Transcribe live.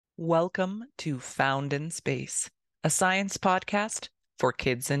Welcome to Found in Space, a science podcast for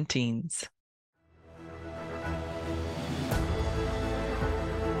kids and teens.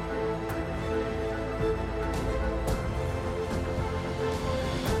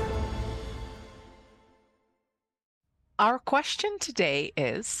 Our question today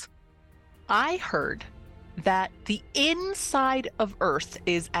is, I heard that the inside of Earth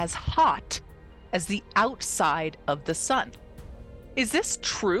is as hot as the outside of the sun. Is this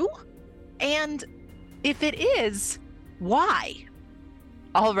true? And if it is, why?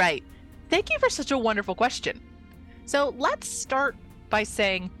 All right. Thank you for such a wonderful question. So let's start by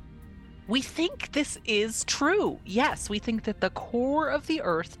saying we think this is true. Yes, we think that the core of the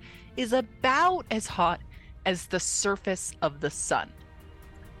Earth is about as hot as the surface of the sun.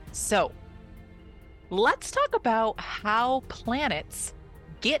 So let's talk about how planets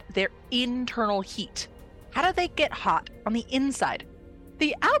get their internal heat. How do they get hot on the inside?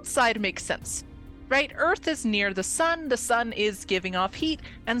 The outside makes sense, right? Earth is near the sun is giving off heat,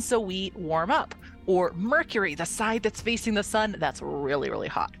 and so we warm up. Or Mercury, the side that's facing the sun, that's really, really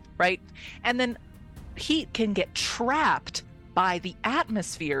hot, right? And then heat can get trapped by the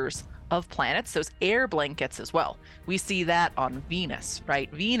atmospheres of planets, those air blankets as well. We see that on Venus, right?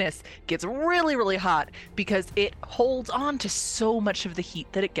 Venus gets really, really hot because it holds on to so much of the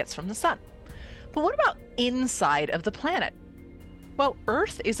heat that it gets from the sun. But what about inside of the planet? Well,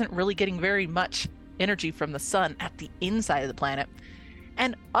 Earth isn't really getting very much energy from the sun at the inside of the planet,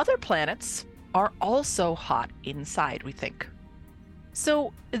 and other planets are also hot inside, we think.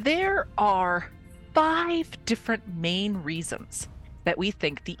 So there are 5 different main reasons that we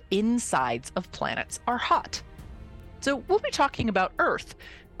think the insides of planets are hot. So we'll be talking about Earth,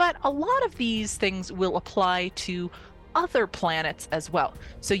 but a lot of these things will apply to other planets as well.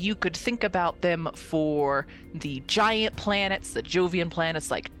 So you could think about them for the giant planets, the Jovian planets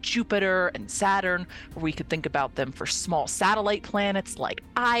like Jupiter and Saturn, or we could think about them for small satellite planets like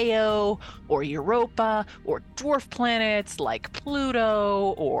Io or Europa, or dwarf planets like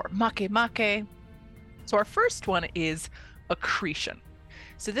Pluto or Makemake. So our first one is accretion.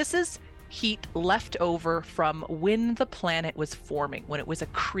 So this is heat left over from when the planet was forming, when it was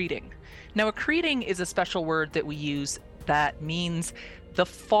accreting. Now, accreting is a special word that we use that means the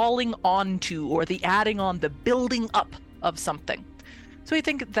falling onto or the adding on, the building up of something. So we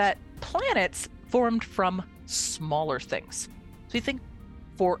think that planets formed from smaller things. So we think,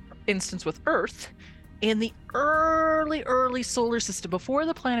 for instance, with Earth, in the early solar system, before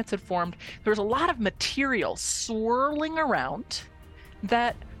the planets had formed, there was a lot of material swirling around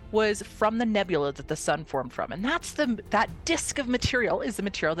that was from the nebula that the sun formed from. And that disk of material is the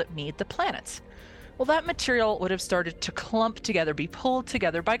material that made the planets. Well, that material would have started to clump together, be pulled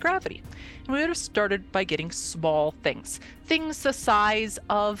together by gravity. And we would have started by getting small things the size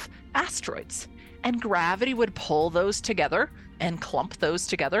of asteroids. And gravity would pull those together and clump those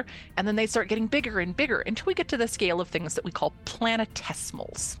together. And then they start getting bigger and bigger until we get to the scale of things that we call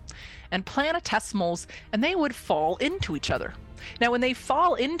planetesimals. And planetesimals, and they would fall into each other. Now, when they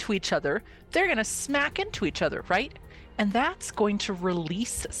fall into each other, they're going to smack into each other, right? And that's going to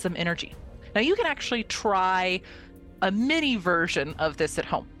release some energy. Now, you can actually try a mini version of this at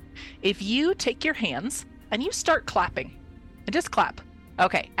home. If you take your hands and you start clapping, and just clap.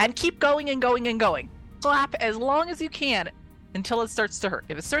 Okay, and keep going and going and going. Clap as long as you can until it starts to hurt.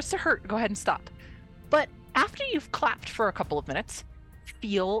 If it starts to hurt, go ahead and stop. But after you've clapped for a couple of minutes,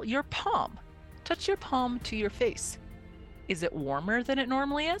 feel your palm. Touch your palm to your face. Is it warmer than it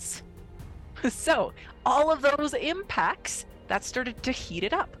normally is? So all of those impacts, that started to heat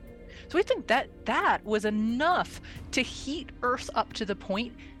it up. So we think that was enough to heat Earth up to the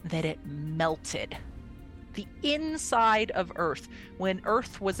point that it melted. The inside of Earth, when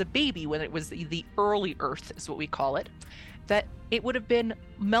Earth was a baby, when it was the early Earth is what we call it, that it would have been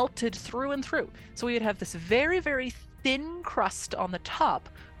melted through and through. So we would have this very, very thin crust on the top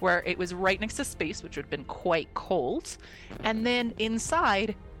where it was right next to space, which would have been quite cold, and then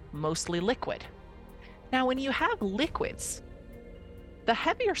inside, mostly liquid. Now, when you have liquids, the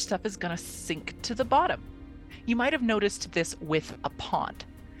heavier stuff is going to sink to the bottom. You might have noticed this with a pond.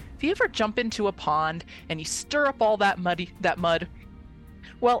 If you ever jump into a pond and you stir up all that mud,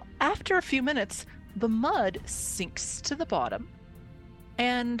 well, after a few minutes, the mud sinks to the bottom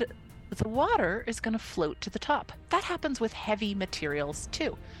and the water is going to float to the top. That happens with heavy materials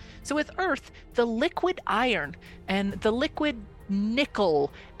too. So with Earth, the liquid iron and the liquid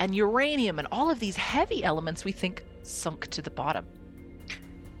nickel and uranium and all of these heavy elements we think sunk to the bottom.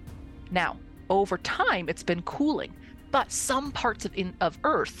 Now, over time, it's been cooling, but some parts of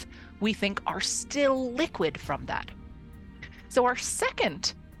Earth we think are still liquid from that. So our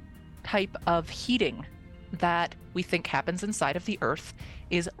second type of heating that we think happens inside of the Earth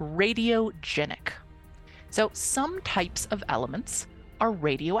is radiogenic. So some types of elements are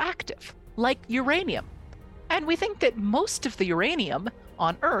radioactive, like uranium. And we think that most of the uranium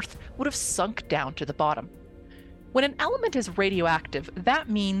on Earth would have sunk down to the bottom. When an element is radioactive, that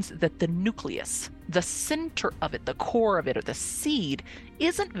means that the nucleus, the center of it, the core of it, or the seed,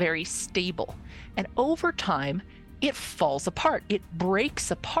 isn't very stable. And over time, it falls apart. It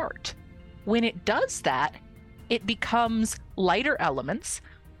breaks apart. When it does that, it becomes lighter elements,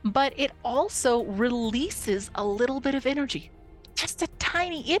 but it also releases a little bit of energy. Just a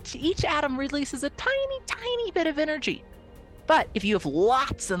tiny, each atom releases a tiny, tiny bit of energy. But if you have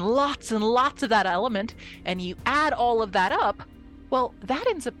lots and lots and lots of that element, and you add all of that up, well, that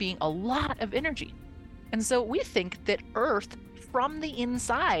ends up being a lot of energy. And so we think that Earth, from the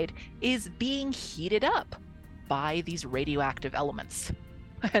inside, is being heated up by these radioactive elements.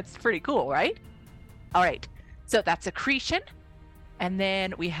 It's pretty cool, right? All right, so that's accretion. And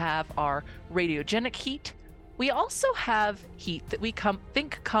then we have our radiogenic heat. We also have heat that we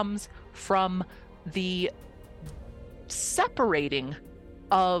think comes from the separating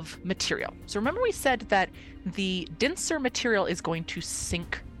of material. So remember we said that the denser material is going to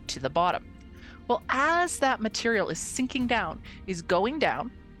sink to the bottom. Well, as that material is sinking down, is going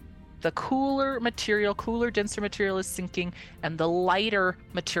down, the cooler, denser material is sinking, and the lighter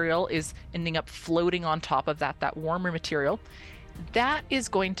material is ending up floating on top of that warmer material. That is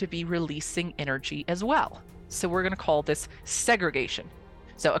going to be releasing energy as well. So we're going to call this segregation.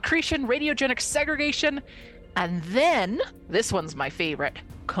 So accretion, radiogenic, segregation, and then, this one's my favorite,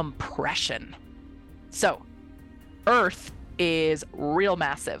 compression. So Earth is real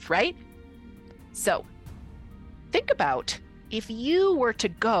massive, right? So think about if you were to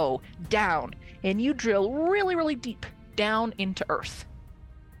go down and you drill really, really deep down into Earth.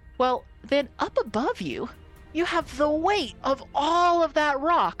 Well, then up above you, you have the weight of all of that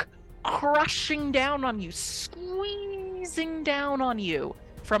rock crushing down on you, squeezing down on you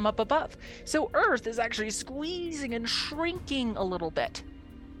from up above. So Earth is actually squeezing and shrinking a little bit.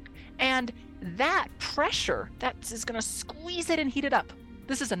 And that pressure, that is going to squeeze it and heat it up.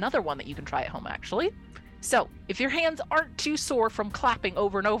 This is another one that you can try at home, actually. So if your hands aren't too sore from clapping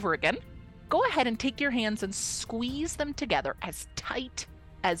over and over again, go ahead and take your hands and squeeze them together as tight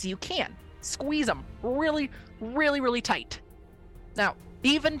as you can. Squeeze them really, really, really tight. Now,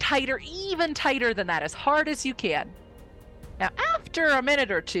 even tighter than that, as hard as you can. Now, after a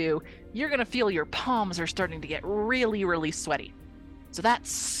minute or two, you're going to feel your palms are starting to get really, really sweaty. So that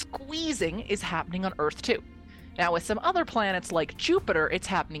squeezing is happening on Earth too. Now, with some other planets like Jupiter, it's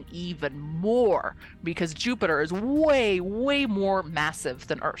happening even more because Jupiter is way, way more massive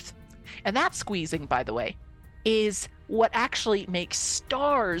than Earth. And that squeezing, by the way, is what actually makes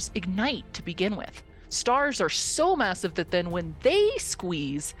stars ignite to begin with. Stars are so massive that then when they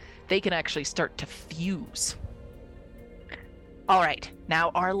squeeze, they can actually start to fuse. All right,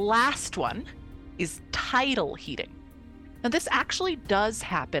 now our last one is tidal heating. Now this actually does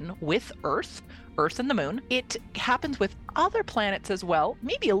happen with Earth and the Moon. It happens with other planets as well,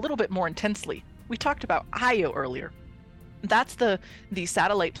 maybe a little bit more intensely. We talked about Io earlier. That's the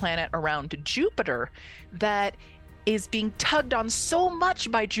satellite planet around Jupiter that is being tugged on so much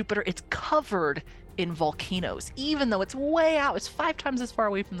by Jupiter, it's covered in volcanoes, even though it's way out. It's 5 times as far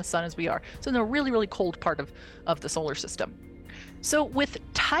away from the sun as we are. So in a really, really cold part of the solar system. So with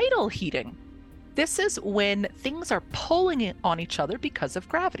tidal heating, this is when things are pulling on each other because of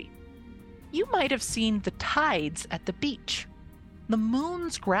gravity. You might have seen the tides at the beach. The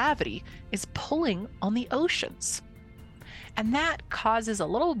moon's gravity is pulling on the oceans. And that causes a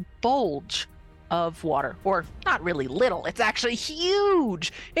little bulge of water, or not really little, it's actually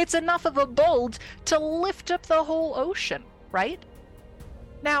huge. It's enough of a bulge to lift up the whole ocean, right?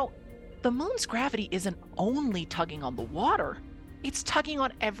 Now, the moon's gravity isn't only tugging on the water, it's tugging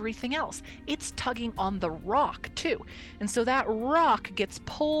on everything else. It's tugging on the rock too. And so that rock gets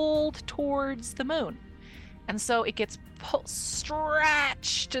pulled towards the moon. And so it gets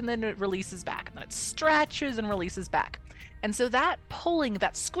stretched and then it releases back. And then it stretches and releases back. And so that pulling,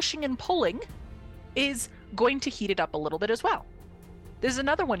 that squishing and pulling is going to heat it up a little bit as well. There's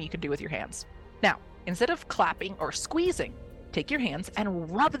another one you can do with your hands. Now, instead of clapping or squeezing, take your hands and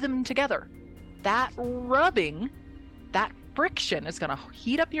rub them together. That rubbing, that friction is going to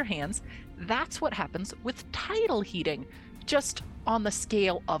heat up your hands. That's what happens with tidal heating, just on the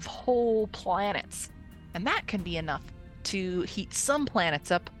scale of whole planets. And that can be enough to heat some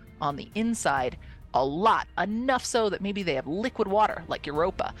planets up on the inside a lot, enough so that maybe they have liquid water like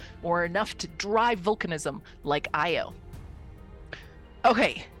Europa, or enough to drive volcanism like Io.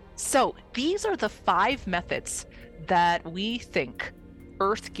 Okay, So these are the 5 methods that we think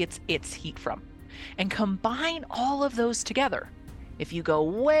Earth gets its heat from. And combine all of those together. If you go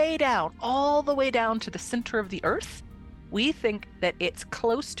way down, all the way down to the center of the Earth, we think that it's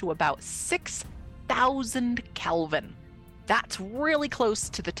close to about 6,000 Kelvin. That's really close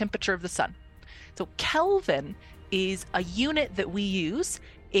to the temperature of the sun. So Kelvin is a unit that we use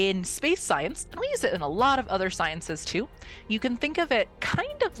in space science, and we use it in a lot of other sciences too. You can think of it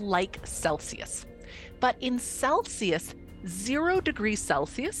kind of like Celsius. But in Celsius, 0 degrees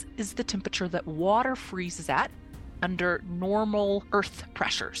Celsius is the temperature that water freezes at under normal Earth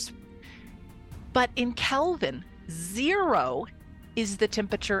pressures. But in Kelvin, 0 is the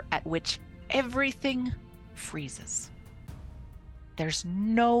temperature at which everything freezes. There's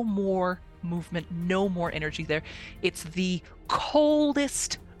no more movement, no more energy there. It's the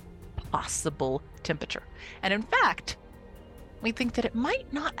coldest possible temperature. And in fact, we think that it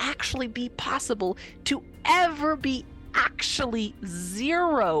might not actually be possible to ever be actually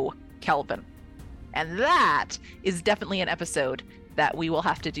 0 Kelvin. And that is definitely an episode that we will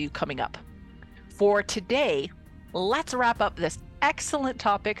have to do coming up. For today, let's wrap up this excellent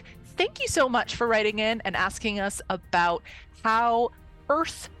topic. Thank you so much for writing in and asking us about how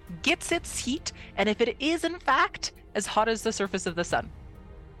Earth gets its heat and if it is in fact as hot as the surface of the sun.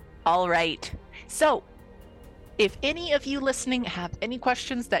 All right. So if any of you listening have any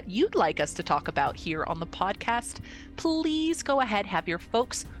questions that you'd like us to talk about here on the podcast, please go ahead, have your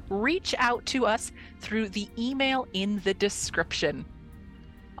folks reach out to us through the email in the description.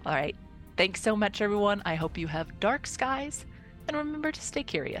 All right. Thanks so much, everyone. I hope you have dark skies, and remember to stay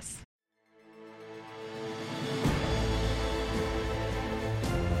curious.